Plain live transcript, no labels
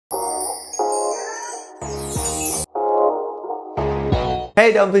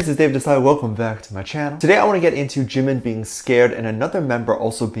Hey dumplings, it's Dave Desai. Welcome back to my channel. Today I want to get into Jimin being scared and another member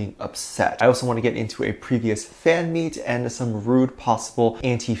also being upset. I also want to get into a previous fan meet and some rude possible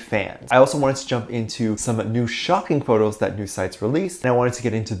anti-fans. I also wanted to jump into some new shocking photos that news sites released, and I wanted to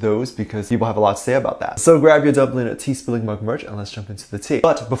get into those because people have a lot to say about that. So grab your dumpling tea spilling mug merch and let's jump into the tea.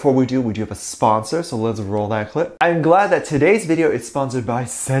 But before we do have a sponsor, so let's roll that clip. I'm glad that today's video is sponsored by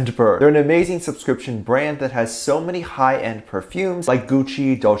Scentbird. They're an amazing subscription brand that has so many high-end perfumes like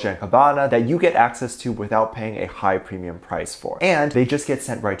Gucci, Dolce & Gabbana that you get access to without paying a high premium price for. And they just get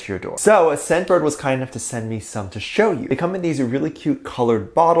sent right to your door. So Scentbird was kind enough to send me some to show you. They come in these really cute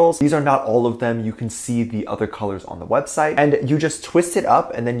colored bottles. These are not all of them. You can see the other colors on the website. And you just twist it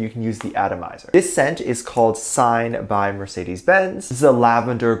up and then you can use the atomizer. This scent is called Sign by Mercedes-Benz. This is a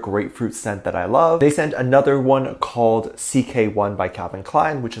lavender grapefruit scent that I love. They sent another one called CK1 by Calvin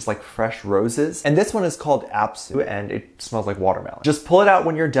Klein, which is like fresh roses. And this one is called Apsu and it smells like watermelon. Just pull it out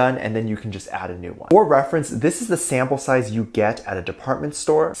when you're done and then you can just add a new one. For reference, this is the sample size you get at a department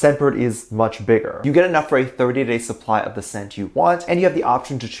store. Scentbird is much bigger. You get enough for a 30-day supply of the scent you want, and you have the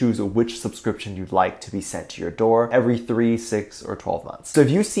option to choose which subscription you'd like to be sent to your door every 3, 6, or 12 months. So if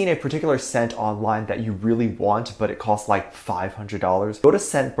you've seen a particular scent online that you really want, but it costs like $500, go to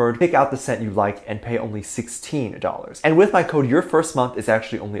Scentbird, pick out the scent you like, and pay only $16. And with my code, your first month is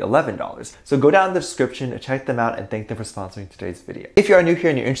actually only $11. So go down in the description, check them out, and thank them for sponsoring today's video. If you are new here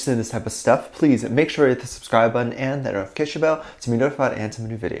and you're interested in this type of stuff, please make sure to hit the subscribe button and that notification bell to be notified anytime a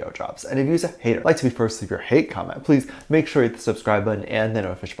new video drops. And if you use a hater, like to be first to leave your hate comment, please make sure to hit the subscribe button and the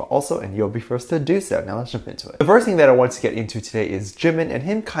notification bell also, and you'll be first to do so. Now let's jump into it. The first thing that I want to get into today is Jimin and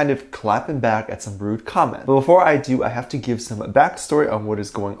him kind of clapping back at some rude comments. But before I do, I have to give some backstory on what is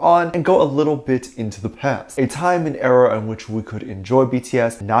going on and go a little bit into the past. A time and era in which we could enjoy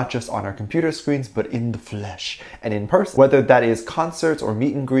BTS not just on our computer screens, but in the flesh and in person. Whether that is concerts or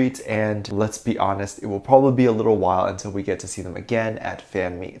meet and greets, and let's be honest, it will probably be a little while until we get to see them again at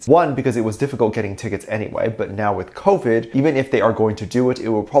fan meets. One, because it was difficult getting tickets anyway, but now with COVID, even if they are going to do it, it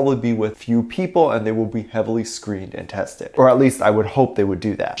will probably be with few people and they will be heavily screened and tested. Or at least I would hope they would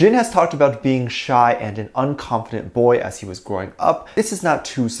do that. Jin has talked about being shy and an unconfident boy as he was growing up. This is not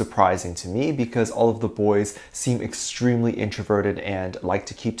too surprising to me because all of the boys seem extremely introverted and like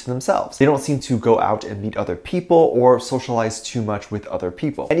to keep to themselves. They don't seem to go out and meet other people or socialize too much with other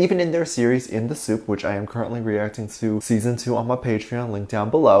people. And even in their series In the Soup, which I am currently reacting to season 2 on my Patreon, link down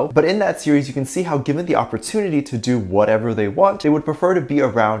below. But in that series, you can see how given the opportunity to do whatever they want, they would prefer to be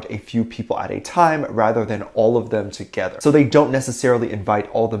around a few people at a time rather than all of them together. So they don't necessarily invite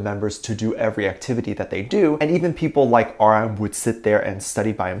all the members to do every activity that they do. And even people like RM would sit there and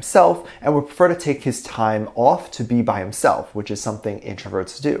study by himself and would prefer to take his time off to be by himself, which is something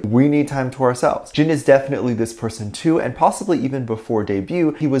introverts do. We need time to ourselves. Jin is definitely this person too, and possibly even before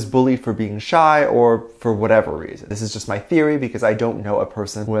debut, he was bullied for being shy or for whatever reason. This is just my theory because I don't know a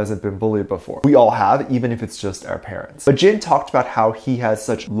person who hasn't been bullied before. We all have, even if it's just our parents. But Jin talked about how he has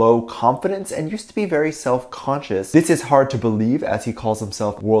such low confidence and used to be very self-conscious. This is hard to believe as he calls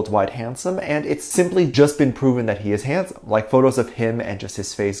himself worldwide handsome, and it's simply just been proven that he is handsome. Like photos of him and just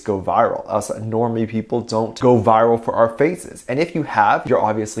his face go viral. Us normie people don't go viral for our faces. And if you have, you're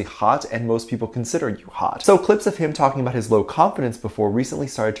obviously hot and most people consider you hot. So clips of him talking about his low confidence before recently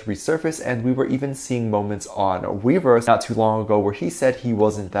started to resurface, and we were even seeing moments on Weverse not too long ago where he said he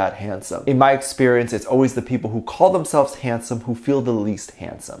wasn't that handsome. In my experience, it's always the people who call themselves handsome who feel the least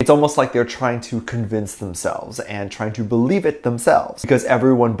handsome. It's almost like they're trying to convince themselves and trying to believe it themselves because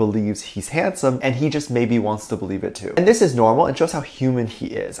everyone believes he's handsome and he just maybe wants to believe it too. And this is normal and shows how human he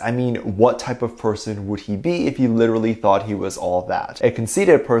is. I mean, what type of person would he be if he literally thought he was all that? A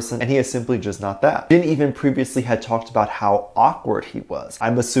conceited person, and he is simply just not that. Jin even previously had talked about how awkward he was.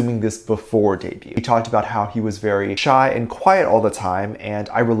 I'm assuming this before debut. He talked about how he was very shy and quiet all the time, and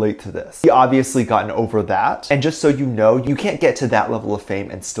I relate to this. He obviously gotten over that, and just so you know, you can't get to that level of fame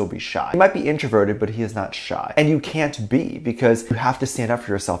and still be shy. He might be introverted, but he is not shy. And you can't be, because you have to stand up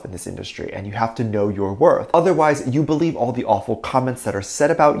for yourself in this industry, and you have to know your worth. Otherwise, you believe all the awful comments that are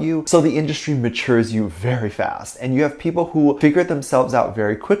said about you, so the industry matures you very fast, and you have people who figure themselves out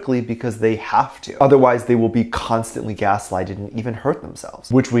very quickly because they have to. Otherwise, they will be constantly gaslighted and even hurt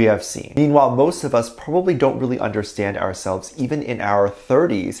themselves, which we have seen. Meanwhile, most of us probably don't really understand ourselves even in our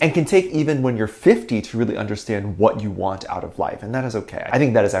 30s, and can take even when you're 50 to really understand what you want out of life, and that is okay. I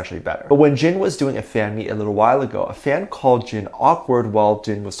think that is actually better. But when Jin was doing a fan meet a little while ago, a fan called Jin awkward while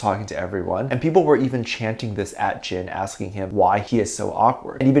Jin was talking to everyone, and people were even chanting this at Jin, asking him why he is so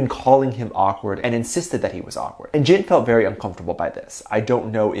awkward, and even calling him awkward and insisted that he was awkward. And Jin felt very uncomfortable by this. I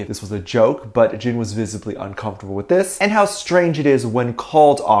don't know if this was a joke, but Jin was visibly uncomfortable with this, and how strange it is when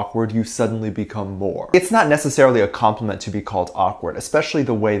called awkward, you suddenly become more. It's not necessarily a compliment to be called awkward, especially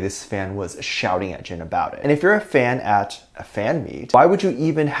the way this fan was shouting at Jin about it. And if you're a fan at a fan meet, why would you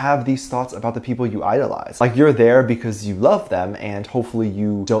even have these thoughts about the people you idolize? Like, you're there because you love them and hopefully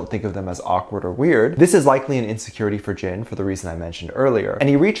you don't think of them as awkward or weird. This is likely an insecurity for Jin for the reason I mentioned earlier. And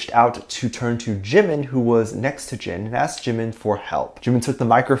he reached out to turn to Jimin, who was next to Jin, and asked Jimin for help. Jimin took the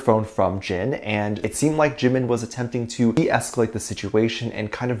microphone from Jin, and it seemed like Jimin was attempting to de-escalate the situation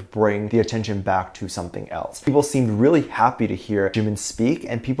and kind of bring the attention back to something else. People seemed really happy to hear Jimin speak,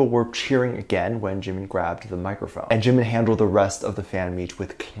 and people were cheering again when Jimin grabbed the microphone. And Jimin handled the rest of the fan meet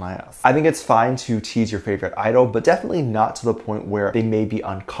with class. I think it's fine to tease your favorite idol, but definitely not to the point where they may be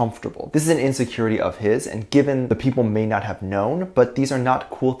uncomfortable. This is an insecurity of his, and given the people may not have known, but these are not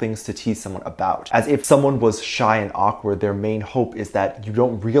cool things to tease someone about. As if someone was shy and awkward, their main hope is that you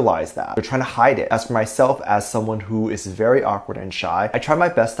don't realize that. They're trying to hide it. As for myself, as someone who is very awkward and shy, I try my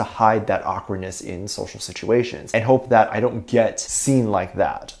best to hide that awkwardness in social situations and hope that I don't get seen like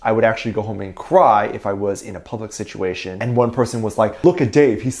that. I would actually go home and cry if I was in a public situation and one person was like, "Look at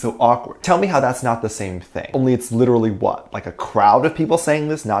Dave, he's so awkward." Tell me how that's not the same thing. Only it's literally what? Like a crowd of people saying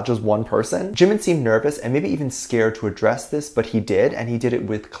this, not just one person? Jimin seemed nervous and maybe even scared to address this, but he did, and he did it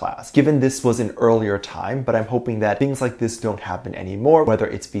with class. Given this was an earlier time, but I'm hoping that things like this don't happen anymore, whether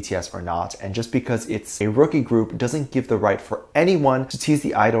it's BTS or not, and just because it's a rookie group doesn't give the right for anyone to tease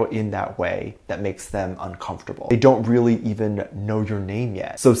the idol in that way that makes them uncomfortable. They don't really even know your name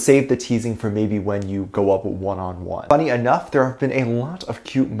yet. So save the teasing for maybe when you go up one-on-one. Funny enough, there have been a lot of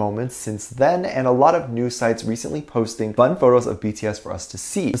cute moments since then, and a lot of news sites recently posting fun photos of BTS for us to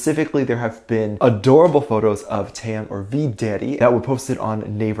see. Specifically, there have been adorable photos of Taeyang or V Daddy that were posted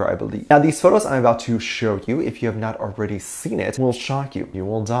on Naver, I believe. Now, these photos I'm about to show you, if you have not already seen it, will shock you. You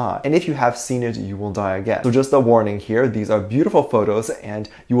will die. And if you have seen it, you will die again. So just a warning here, these are beautiful photos and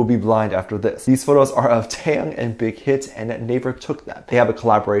you will be blind after this. These photos are of Taeyang and Big Hit, and Naver took them. They have a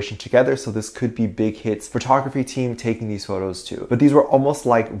collaboration together, so this could be Big Hit's photography team taking these photos too. But these were almost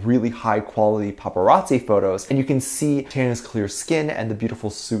like really high quality paparazzi photos, and you can see Taeyang's clear skin and the beautiful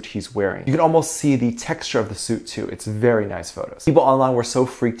suit he's wearing. You can almost see the texture of the suit too. It's very nice photos. People online were so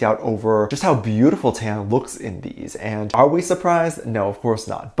freaked out over just how beautiful Taeyang looks in these, and are we surprised? No, of course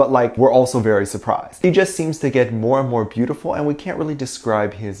not. But like, we're also very surprised. He just seems to get more and more beautiful, and we can't really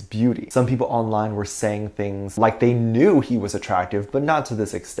describe his beauty. Some people online were saying things like they knew he was attractive, but not to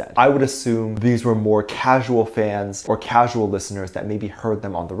this extent. I would assume these were more casual fans or casual listeners that maybe heard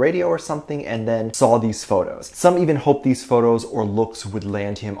them on the radio or something and then saw these photos. Some even hoped these photos or looks would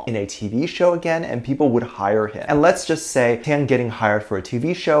land him in a TV show again and people would hire him. And let's just say Taeyang getting hired for a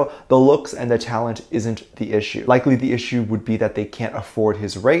TV show, the looks and the talent isn't the issue. Likely the issue would be that they can't afford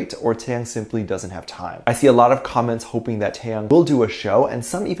his rate, or Taeyang simply doesn't have time. I see a lot of comments hoping that Taeyang will do a show, and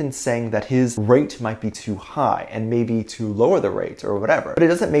some even saying that his rate might be too high and maybe to lower the rate or whatever. But it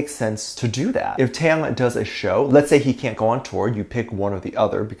doesn't make sense to do that. If Taeyang does a show, let's say he can't go on tour, you pick one or the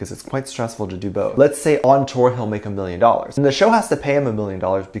other because it's quite stressful to do both. Let's say on tour he'll make $1 million, and the show has to pay him $1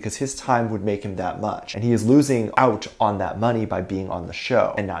 million because his time would make him that much, and he is losing out on that money by being on the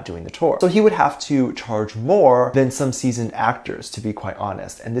show and not doing the tour. So he would have to charge more than some seasoned actors, to be quite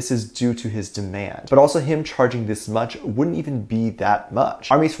honest, and this is due to his demand. But also him charging this much wouldn't even be that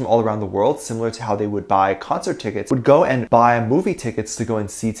much. Armies from all around the world, similar to how they would buy concert tickets, would go and buy movie tickets to go and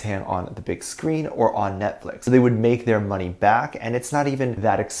see Taeyang on the big screen or on Netflix. So they would make their money back, and it's not even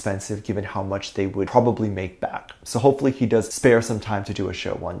that expensive given how much they would probably make back. So hopefully he does spare some time to do a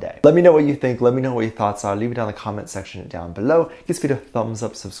show one day. Let me know what you think. Let me know what your thoughts are. Leave it down in the comment section down below. Give this video a thumbs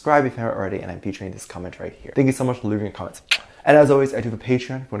up, subscribe if you haven't already, and I'm featuring this comment right here. Thank you so much for leaving your comments. And as always, I do have a Patreon. If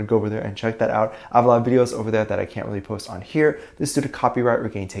you want to go over there and check that out. I have a lot of videos over there that I can't really post on here. This is due to copyright or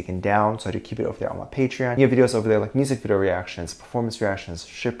getting taken down, so I do keep it over there on my Patreon. You have videos over there like music video reactions, performance reactions,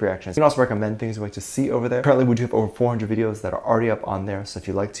 ship reactions. You can also recommend things you'd like to see over there. Currently, we do have over 400 videos that are already up on there, so if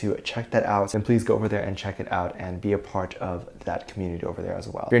you'd like to check that out, then please go over there and check it out and be a part of that community over there as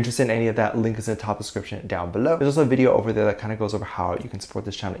well. If you're interested in any of that, link is in the top description down below. There's also a video over there that kind of goes over how you can support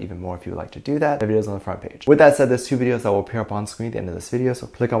this channel even more if you would like to do that. The video's on the front page. With that said, there's 2 videos that will appear up on screen at the end of this video, so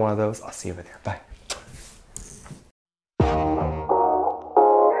click on one of those. I'll see you over there. Bye.